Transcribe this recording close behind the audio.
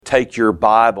take your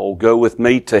Bible, go with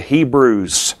me to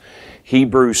Hebrews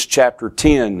chapter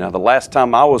 10. Now, the last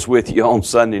time I was with you on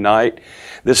Sunday night,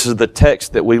 this is the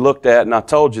text that we looked at, and I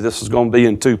told you this was going to be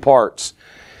in two parts.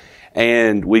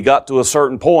 And we got to a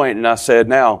certain point, and I said,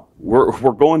 now,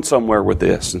 we're going somewhere with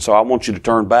this. And so I want you to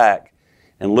turn back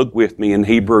and look with me in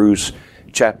Hebrews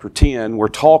chapter 10. We're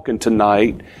talking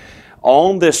tonight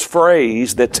on this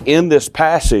phrase that's in this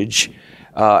passage,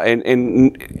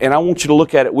 and I want you to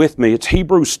look at it with me. It's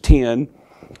Hebrews 10,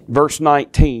 verse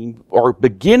 19, or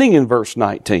beginning in verse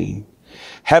 19.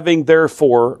 Having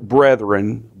therefore,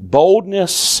 brethren,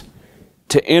 boldness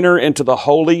to enter into the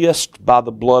holiest by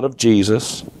the blood of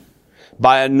Jesus,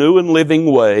 by a new and living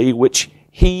way, which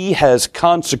He has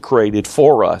consecrated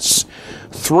for us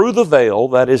through the veil,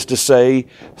 that is to say,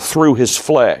 through His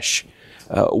flesh.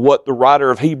 What the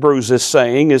writer of Hebrews is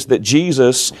saying is that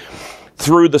Jesus,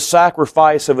 through the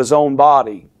sacrifice of His own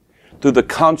body, through the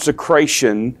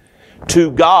consecration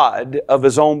to God of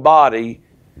His own body,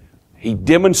 He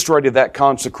demonstrated that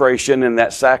consecration and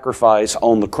that sacrifice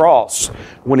on the cross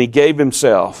when He gave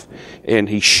Himself and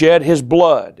He shed His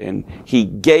blood and He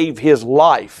gave His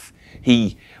life.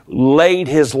 He laid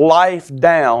His life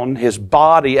down, His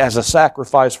body as a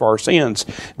sacrifice for our sins.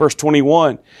 Verse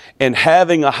 21, and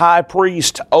having a high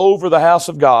priest over the house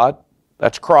of God,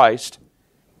 that's Christ.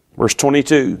 Verse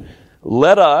 22,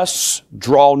 let us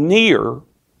draw near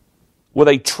with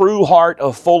a true heart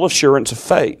of full assurance of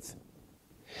faith,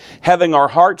 having our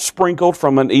hearts sprinkled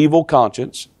from an evil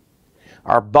conscience,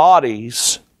 our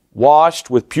bodies washed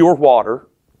with pure water,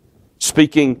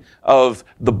 speaking of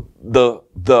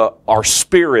our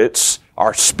spirits,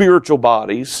 our spiritual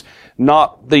bodies,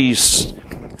 not these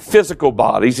physical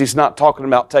bodies. He's not talking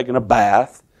about taking a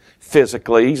bath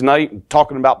physically. He's not even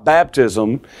talking about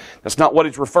baptism. That's not what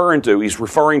he's referring to. He's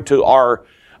referring to our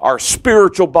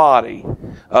spiritual body,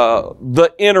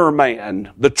 the inner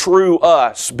man, the true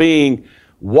us, being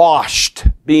washed,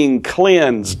 being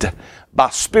cleansed by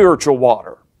spiritual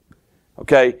water.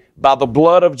 Okay? By the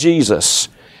blood of Jesus.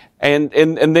 And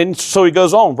then, so he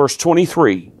goes on, verse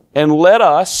 23. And let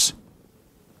us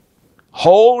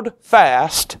hold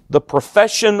fast the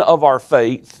profession of our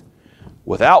faith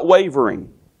without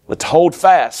wavering. Let's hold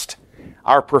fast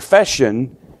our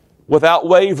profession without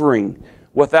wavering,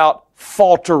 without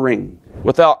faltering,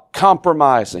 without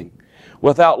compromising,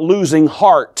 without losing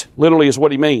heart, literally is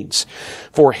what he means.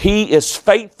 For He is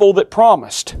faithful that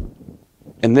promised.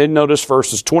 And then notice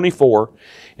verses 24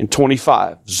 and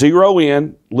 25. Zero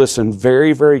in, listen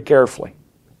very, very carefully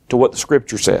to what the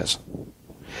Scripture says.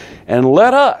 And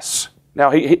let us,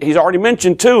 now he's already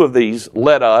mentioned two of these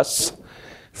let us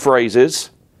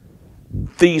phrases,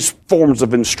 these forms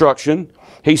of instruction.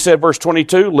 He said, verse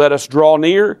 22, let us draw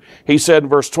near. He said in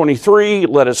verse 23,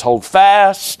 let us hold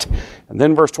fast. And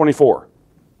then verse 24,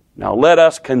 now let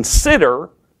us consider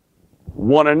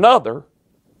one another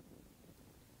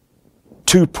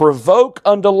to provoke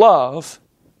unto love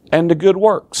and to good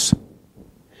works,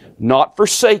 not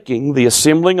forsaking the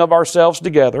assembling of ourselves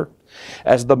together,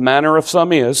 as the manner of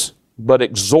some is, but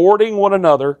exhorting one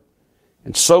another,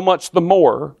 and so much the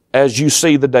more as you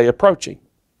see the day approaching.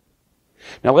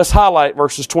 Now let's highlight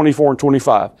verses 24 and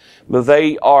 25.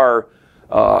 They are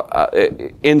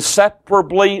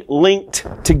inseparably linked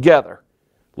together.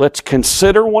 Let's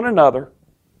consider one another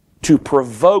to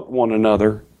provoke one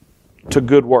another to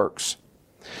good works.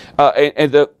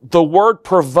 And the word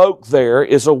provoke there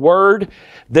is a word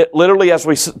that literally, as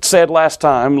we said last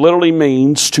time, literally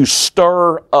means to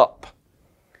stir up.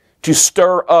 To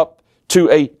stir up to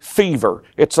a fever.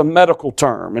 It's a medical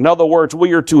term. In other words,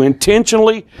 we are to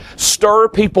intentionally stir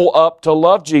people up to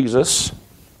love Jesus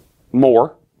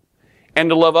more and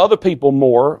to love other people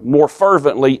more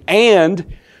fervently,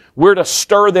 and we're to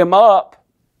stir them up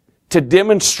to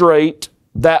demonstrate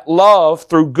that love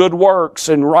through good works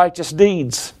and righteous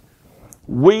deeds.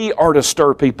 We are to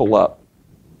stir people up.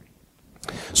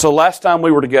 So last time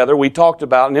we were together, we talked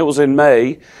about, and it was in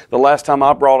May, the last time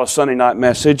I brought a Sunday night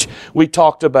message, we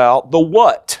talked about the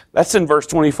what. That's in verse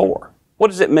 24. What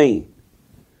does it mean?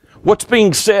 What's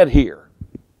being said here?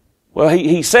 Well,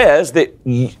 he says that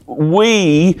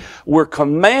we were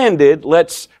commanded,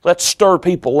 let's stir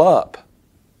people up.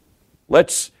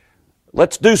 Let's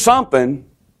do something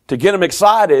to get them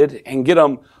excited and get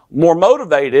them more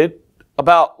motivated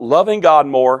about loving God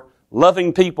more,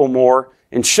 loving people more,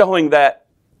 and showing that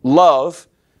love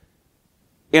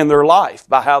in their life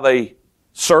by how they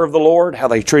serve the Lord, how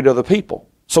they treat other people.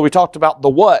 So we talked about the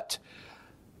what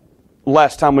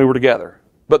last time we were together.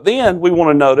 But then we want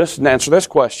to notice and answer this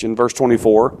question, verse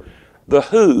 24, the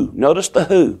who. Notice the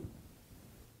who.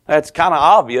 That's kind of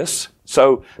obvious.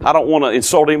 so I don't want to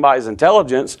insult anybody's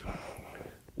intelligence.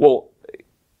 Well,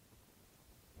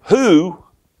 who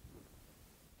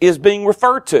is being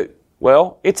referred to?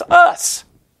 Well, it's us.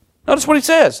 Notice what he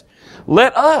says.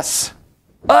 Let us.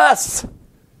 Us.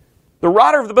 The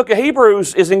writer of the book of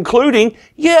Hebrews is including,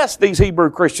 yes, these Hebrew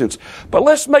Christians. But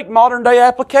let's make modern day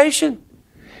application.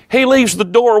 He leaves the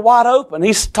door wide open.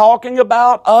 He's talking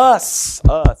about us.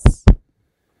 Us.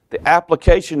 The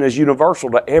application is universal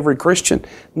to every Christian.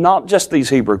 Not just these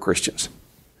Hebrew Christians.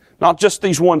 Not just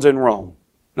these ones in Rome.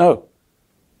 No.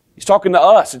 He's talking to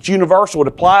us. It's universal. It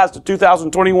applies to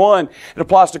 2021. It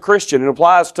applies to Christian. It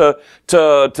applies to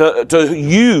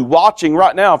you watching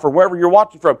right now, for wherever you're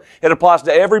watching from. It applies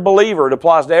to every believer. It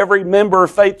applies to every member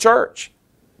of Faith Church.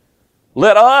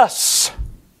 Let us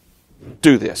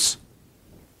do this.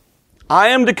 I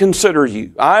am to consider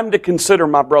you. I am to consider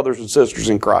my brothers and sisters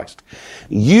in Christ.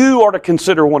 You are to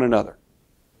consider one another.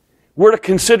 We're to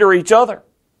consider each other.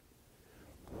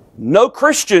 No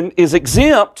Christian is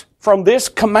exempt from this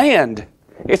command.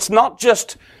 It's not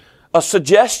just a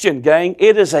suggestion, gang.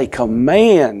 It is a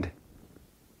command.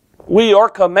 We are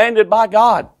commanded by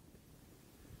God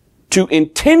to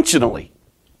intentionally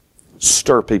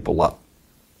stir people up.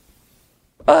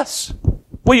 Us.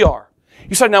 We are.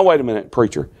 You say, now wait a minute,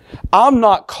 preacher. I'm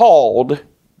not called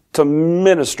to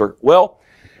minister. Well,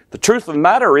 the truth of the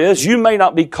matter is you may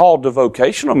not be called to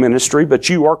vocational ministry, but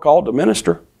you are called to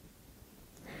minister.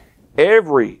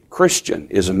 Every Christian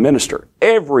is a minister.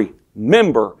 Every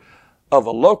member of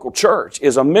a local church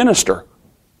is a minister.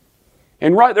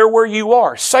 And right there where you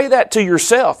are, say that to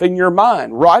yourself in your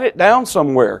mind. Write it down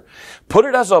somewhere. Put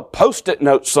it as a post-it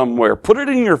note somewhere. Put it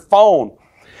in your phone.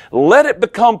 Let it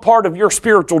become part of your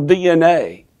spiritual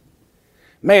DNA.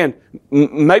 Man,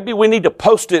 maybe we need to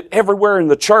post it everywhere in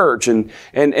the church and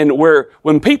where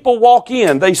when people walk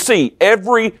in, they see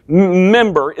every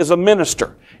member is a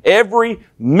minister. Every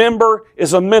member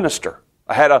is a minister.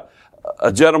 I had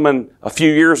a gentleman a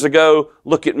few years ago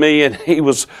look at me and he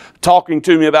was talking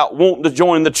to me about wanting to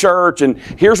join the church, and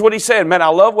here's what he said. Man, I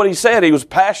love what he said. He was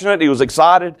passionate. He was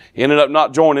excited. He ended up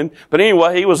not joining. But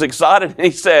anyway, he was excited. And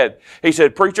he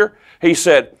said, preacher, he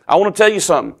said, I want to tell you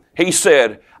something. He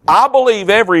said, I believe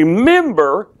every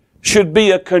member should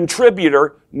be a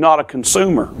contributor, not a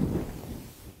consumer.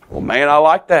 Well, man, I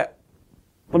like that.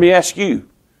 Let me ask you,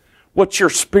 what's your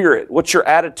spirit? What's your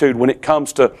attitude when it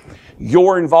comes to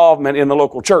your involvement in the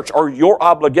local church, or your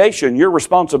obligation, your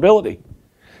responsibility?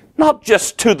 Not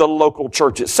just to the local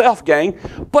church itself, gang,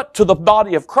 but to the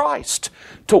body of Christ,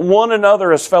 to one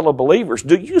another as fellow believers.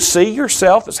 Do you see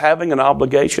yourself as having an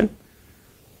obligation?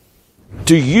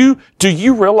 Do you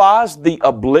realize the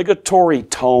obligatory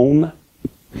tone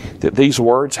that these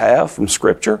words have from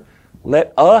Scripture?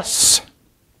 Let us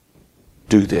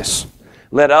do this.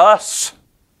 Let us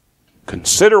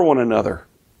consider one another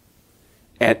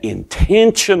and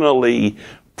intentionally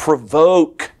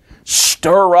provoke,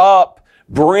 stir up,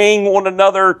 bring one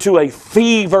another to a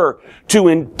fever, to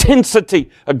intensity,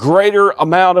 a greater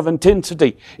amount of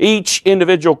intensity. Each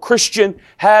individual Christian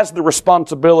has the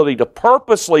responsibility to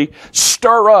purposely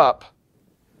stir up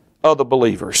other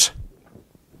believers.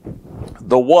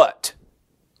 The what?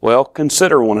 Well,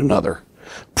 consider one another.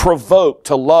 Provoke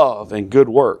to love and good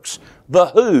works. The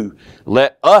who?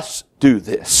 Let us do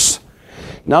this.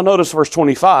 Now notice verse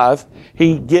 25,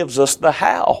 he gives us the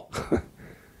how.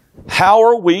 How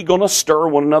are we going to stir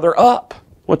one another up?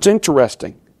 What's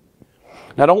interesting?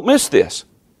 Now don't miss this.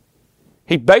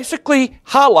 He basically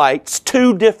highlights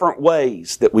two different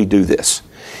ways that we do this.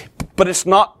 But it's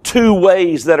not two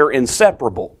ways that are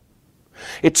inseparable.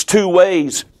 It's two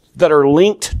ways that are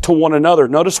linked to one another.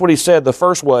 Notice what he said. The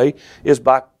first way is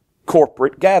by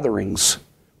corporate gatherings.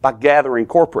 By gathering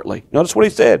corporately. Notice what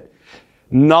he said.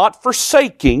 Not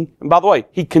forsaking, and by the way,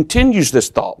 he continues this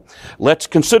thought. Let's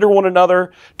consider one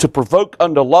another to provoke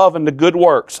unto love and to good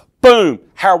works. Boom!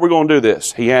 How are we going to do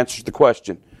this? He answers the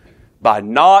question. By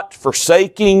not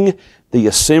forsaking the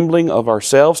assembling of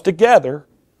ourselves together,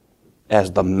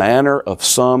 as the manner of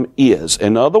some is.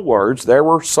 In other words, there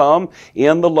were some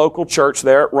in the local church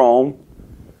there at Rome,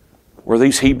 where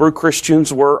these Hebrew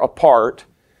Christians were a part,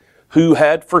 who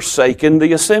had forsaken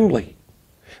the assembly.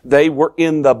 They were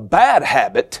in the bad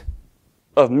habit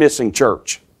of missing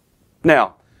church.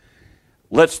 Now,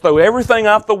 let's throw everything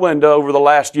out the window over the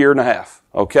last year and a half,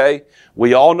 okay?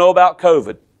 We all know about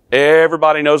COVID.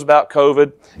 Everybody knows about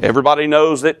COVID. Everybody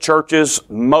knows that churches,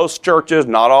 most churches,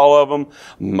 not all of them,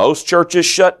 most churches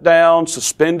shut down,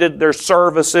 suspended their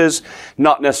services.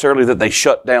 Not necessarily that they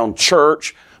shut down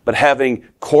church, but having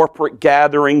corporate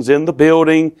gatherings in the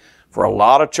building For a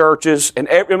lot of churches, and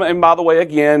by the way,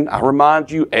 again, I remind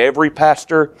you, every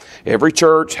pastor, every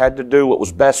church had to do what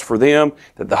was best for them,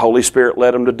 that the Holy Spirit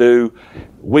led them to do.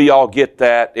 We all get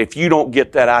that. If you don't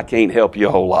get that, I can't help you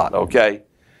a whole lot, okay?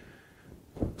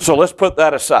 So let's put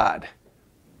that aside.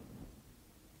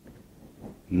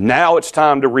 Now it's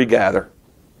time to regather.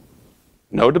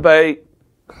 No debate.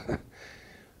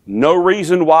 No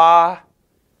reason why,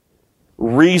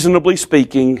 reasonably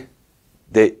speaking,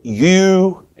 that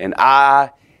you and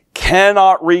I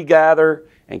cannot regather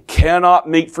and cannot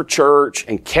meet for church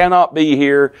and cannot be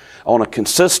here on a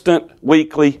consistent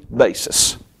weekly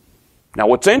basis. Now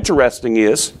what's interesting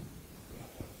is,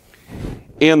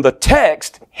 in the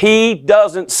text, he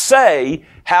doesn't say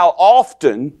how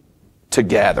often to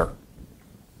gather.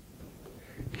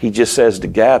 He just says to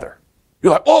gather.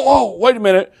 You're like, whoa, wait a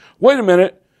minute.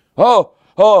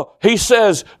 He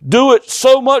says, do it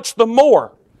so much the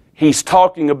more. He's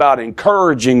talking about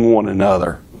encouraging one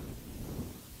another.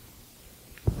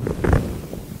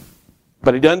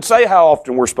 But he doesn't say how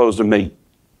often we're supposed to meet.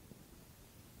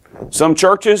 Some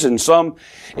churches in some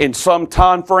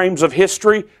time frames of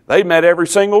history, they met every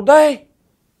single day.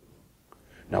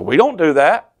 Now, we don't do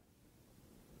that.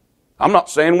 I'm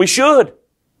not saying we should.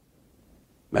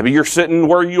 Maybe you're sitting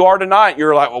where you are tonight and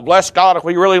you're like, well, bless God, if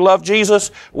we really love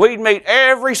Jesus, we'd meet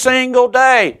every single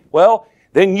day. Well,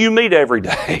 then you meet every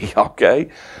day, okay?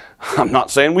 I'm not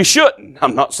saying we shouldn't.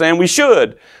 I'm not saying we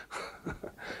should.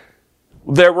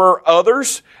 There were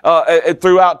others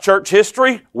throughout church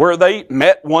history where they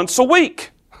met once a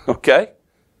week, okay?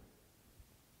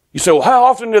 You say, well, how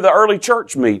often did the early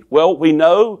church meet? Well, we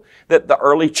know that the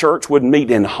early church would meet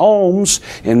in homes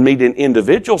and meet in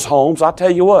individuals' homes. I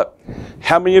tell you what,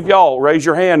 how many of y'all, raise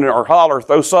your hand or holler,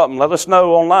 throw something, let us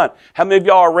know online. How many of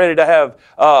y'all are ready to have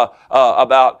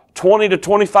about 20 to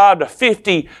 25 to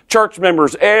 50 church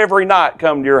members every night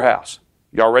come to your house?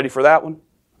 Y'all ready for that one?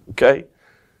 Okay.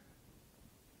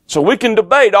 So we can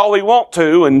debate all we want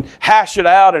to and hash it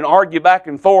out and argue back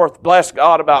and forth, bless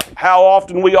God, about how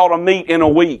often we ought to meet in a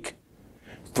week.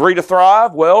 3 to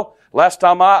Thrive, well, last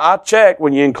time I checked,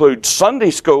 when you include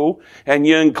Sunday school and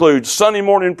you include Sunday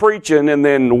morning preaching and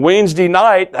then Wednesday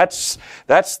night, that's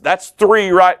 3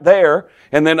 right there.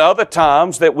 And then other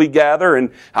times that we gather,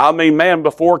 and I mean, man,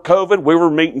 before COVID, we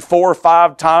were meeting 4 or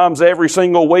 5 times every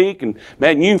single week. And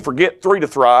man, you can forget 3 to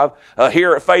Thrive.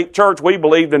 Here at Faith Church, we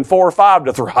believed in 4 or 5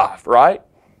 to thrive, right?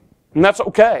 And that's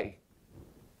okay.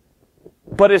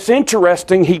 But it's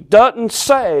interesting, he doesn't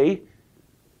say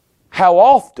how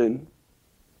often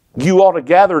you ought to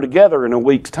gather together in a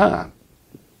week's time.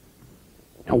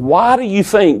 Now, why do you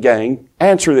think, gang,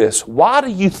 answer this, why do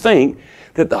you think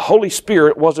that the Holy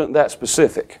Spirit wasn't that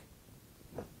specific?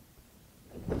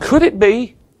 Could it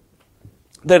be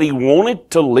that he wanted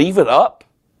to leave it up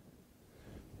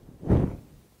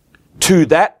to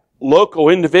that local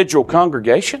individual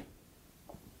congregation?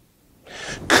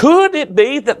 Could it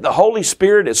be that the Holy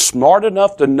Spirit is smart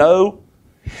enough to know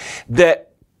that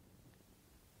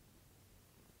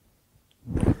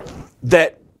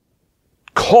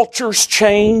cultures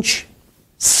change,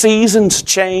 seasons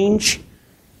change,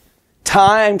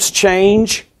 times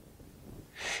change,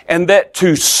 and that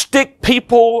to stick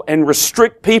people and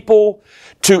restrict people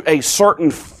to a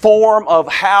certain form of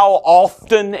how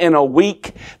often in a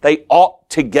week they ought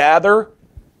to gather,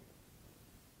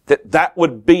 that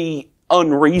would be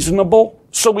unreasonable?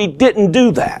 So we didn't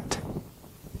do that.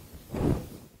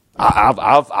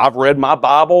 I've read my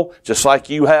Bible just like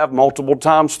you have multiple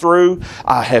times through.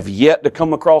 I have yet to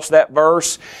come across that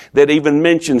verse that even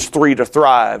mentions 3 to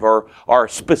Thrive or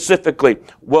specifically,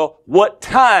 well, what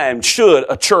time should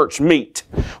a church meet?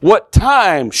 What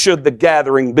time should the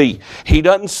gathering be? He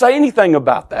doesn't say anything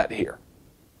about that here.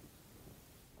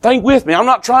 Think with me. I'm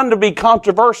not trying to be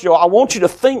controversial. I want you to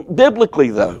think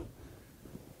biblically, though.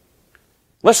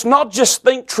 Let's not just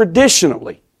think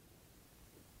traditionally.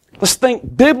 Let's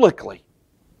think biblically.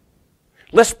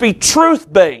 Let's be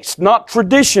truth-based, not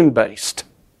tradition-based.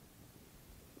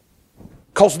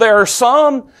 Because there are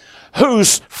some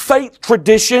whose faith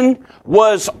tradition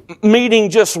was meeting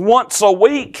just once a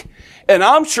week, and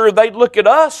I'm sure they'd look at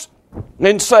us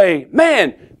and say,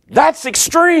 man, that's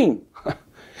extreme.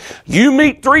 You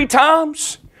meet 3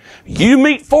 times? You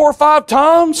meet 4 or 5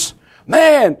 times?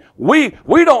 Man, we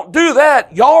don't do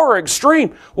that. Y'all are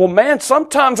extreme. Well, man,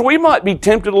 sometimes we might be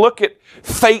tempted to look at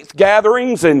faith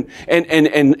gatherings and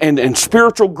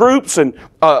spiritual groups and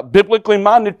biblically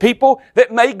minded people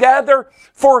that may gather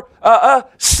for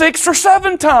 6 or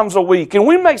 7 times a week. And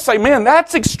we may say, man,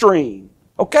 that's extreme.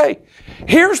 Okay,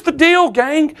 here's the deal,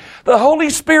 gang. The Holy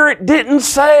Spirit didn't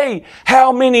say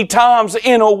how many times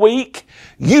in a week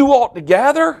you ought to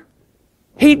gather.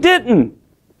 He didn't.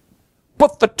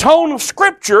 But the tone of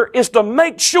Scripture is to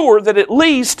make sure that at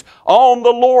least on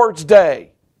the Lord's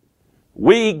Day,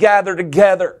 we gather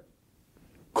together,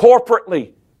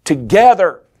 corporately,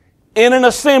 together, in an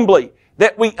assembly,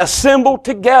 that we assemble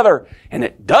together. And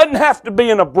it doesn't have to be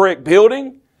in a brick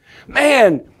building.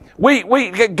 Man,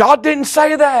 God didn't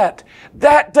say that.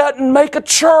 That doesn't make a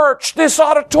church. This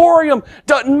auditorium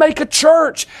doesn't make a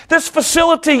church. This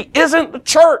facility isn't the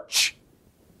church.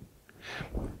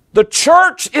 The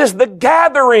church is the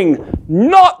gathering,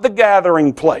 not the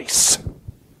gathering place.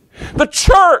 The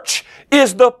church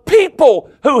is the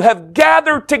people who have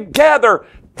gathered together.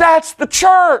 That's the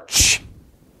church.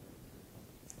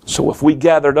 So if we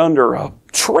gathered under a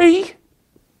tree,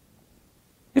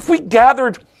 if we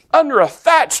gathered under a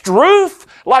thatched roof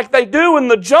like they do in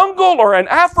the jungle or in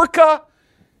Africa,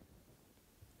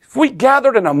 if we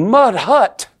gathered in a mud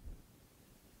hut,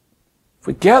 if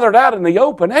we gathered out in the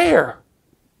open air,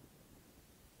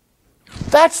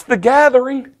 that's the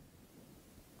gathering.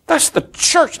 That's the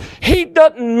church. He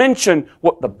doesn't mention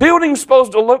what the building's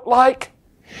supposed to look like.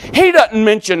 He doesn't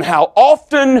mention how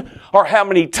often or how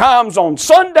many times on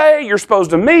Sunday you're supposed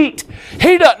to meet.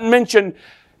 He doesn't mention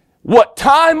what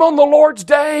time on the Lord's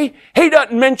Day. He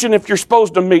doesn't mention if you're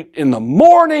supposed to meet in the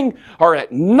morning or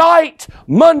at night,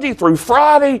 Monday through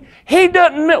Friday. He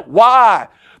doesn't. Why?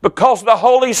 Because the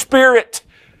Holy Spirit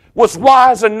was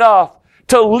wise enough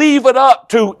to leave it up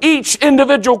to each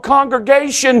individual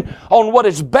congregation on what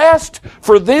is best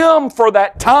for them for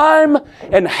that time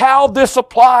and how this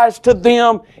applies to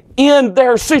them in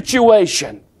their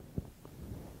situation.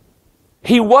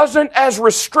 He wasn't as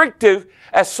restrictive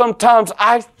as sometimes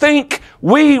I think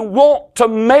we want to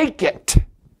make it.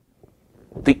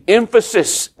 The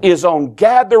emphasis is on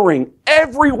gathering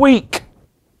every week.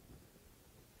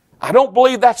 I don't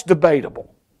believe that's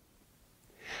debatable.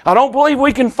 I don't believe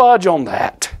we can fudge on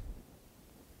that.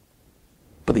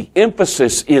 But the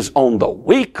emphasis is on the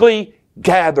weekly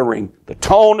gathering, the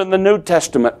tone in the New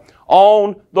Testament,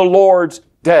 on the Lord's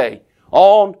Day.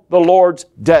 On the Lord's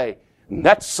Day. And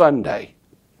that's Sunday.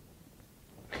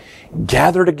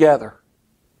 Gather together.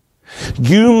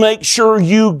 You make sure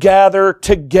you gather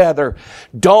together.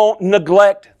 Don't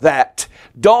neglect that.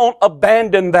 Don't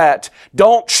abandon that.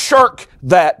 Don't shirk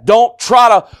that. Don't try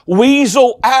to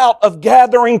weasel out of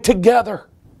gathering together.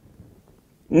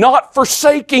 Not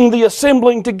forsaking the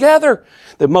assembling together.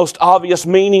 The most obvious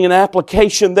meaning and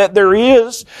application that there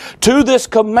is to this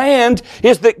command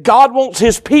is that God wants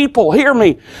His people, hear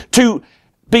me, to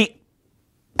be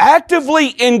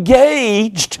actively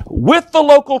engaged with the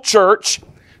local church,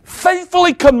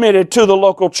 faithfully committed to the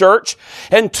local church,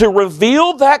 and to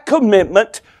reveal that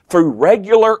commitment through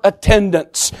regular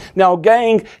attendance. Now,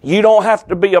 gang, you don't have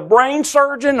to be a brain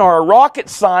surgeon or a rocket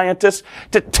scientist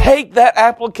to take that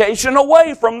application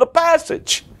away from the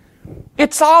passage.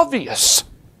 It's obvious.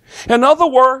 In other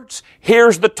words,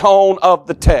 here's the tone of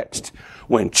the text.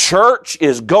 When church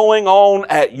is going on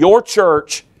at your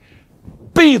church,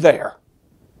 be there.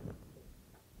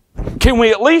 Can we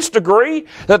at least agree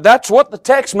that that's what the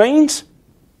text means?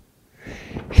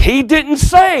 He didn't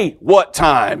say what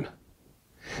time.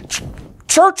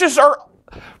 Churches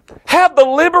have the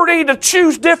liberty to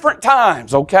choose different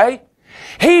times, okay?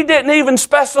 He didn't even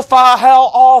specify how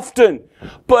often,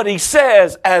 but he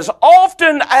says, as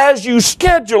often as you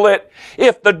schedule it,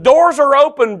 if the doors are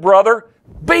open, brother,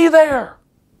 be there.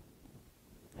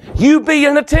 You be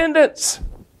in attendance.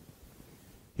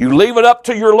 You leave it up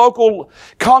to your local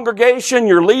congregation,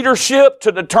 your leadership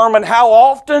to determine how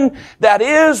often that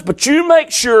is, but you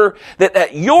make sure that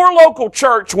at your local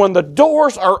church, when the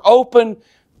doors are open,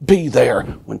 be there.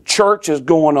 When church is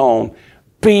going on,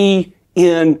 be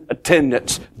in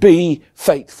attendance. Be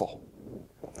faithful.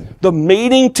 The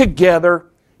meeting together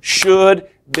should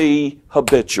be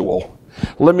habitual.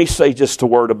 Let me say just a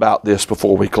word about this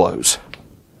before we close.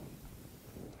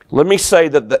 Let me say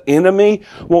that the enemy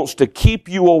wants to keep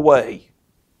you away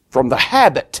from the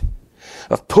habit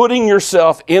of putting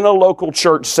yourself in a local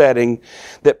church setting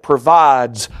that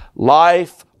provides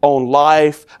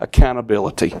life-on-life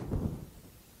accountability.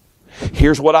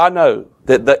 Here's what I know,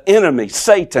 that the enemy,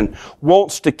 Satan,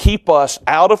 wants to keep us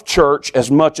out of church as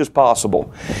much as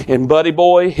possible. And buddy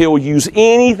boy, he'll use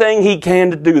anything he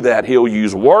can to do that. He'll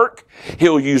use work,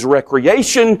 he'll use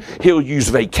recreation, he'll use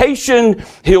vacation,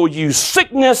 he'll use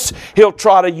sickness, he'll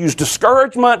try to use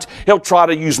discouragement, he'll try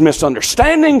to use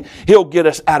misunderstanding, he'll get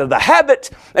us out of the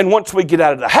habit. And once we get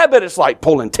out of the habit, it's like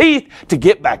pulling teeth to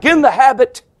get back in the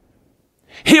habit.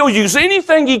 He'll use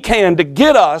anything he can to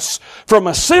get us from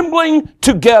assembling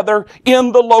together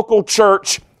in the local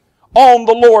church on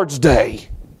the Lord's Day.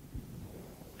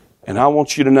 And I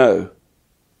want you to know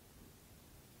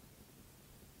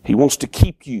He wants to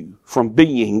keep you from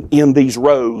being in these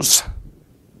rows.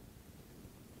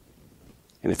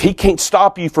 And if He can't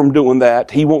stop you from doing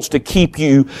that, He wants to keep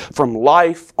you from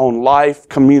life-on-life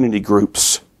community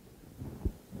groups.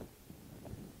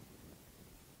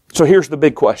 So here's the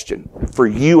big question for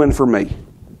you and for me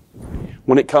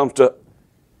when it comes to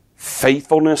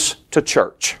faithfulness to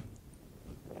church.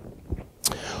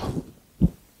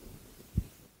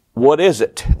 What is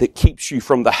it that keeps you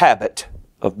from the habit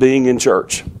of being in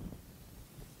church?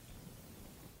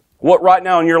 What right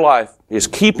now in your life is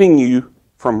keeping you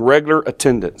from regular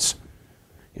attendance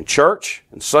in church,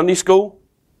 in Sunday school?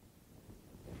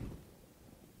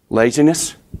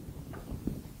 Laziness,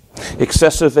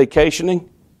 excessive vacationing,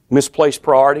 misplaced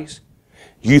priorities,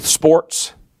 youth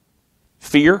sports,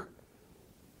 fear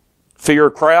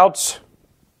of crowds,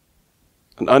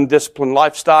 an undisciplined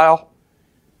lifestyle,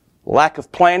 lack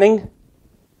of planning,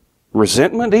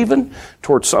 resentment even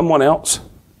towards someone else.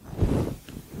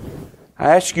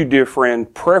 I ask you, dear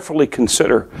friend, prayerfully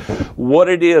consider what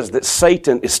it is that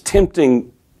Satan is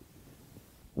tempting,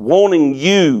 wanting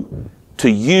you to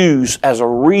use as a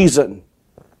reason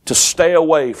to stay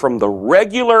away from the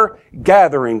regular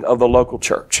gathering of the local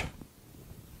church.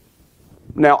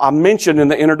 Now, I mentioned in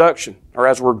the introduction, or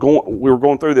as we were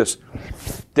going through this,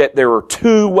 that there are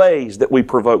two ways that we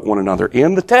provoke one another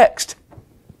in the text.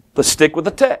 Let's stick with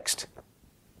the text.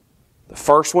 The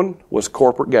first one was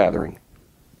corporate gathering.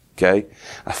 Okay?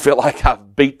 I feel like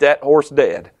I've beat that horse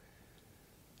dead.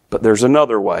 But there's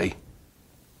another way,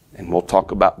 and we'll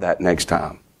talk about that next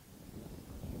time.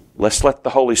 Let's let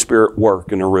the Holy Spirit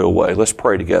work in a real way. Let's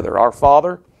pray together. Our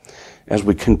Father, as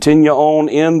we continue on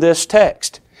in this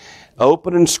text,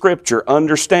 opening Scripture,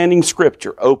 understanding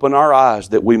Scripture, open our eyes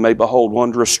that we may behold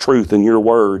wondrous truth in Your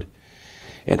Word.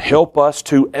 And help us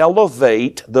to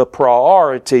elevate the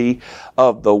priority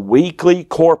of the weekly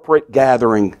corporate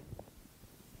gathering.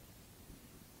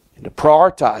 And to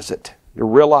prioritize it, to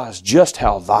realize just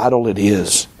how vital it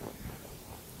is.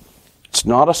 It's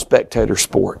not a spectator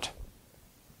sport.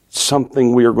 It's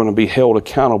something we are going to be held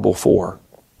accountable for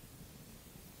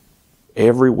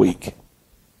every week.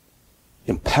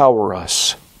 Empower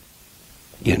us.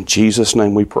 In Jesus'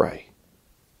 name we pray.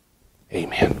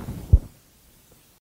 Amen.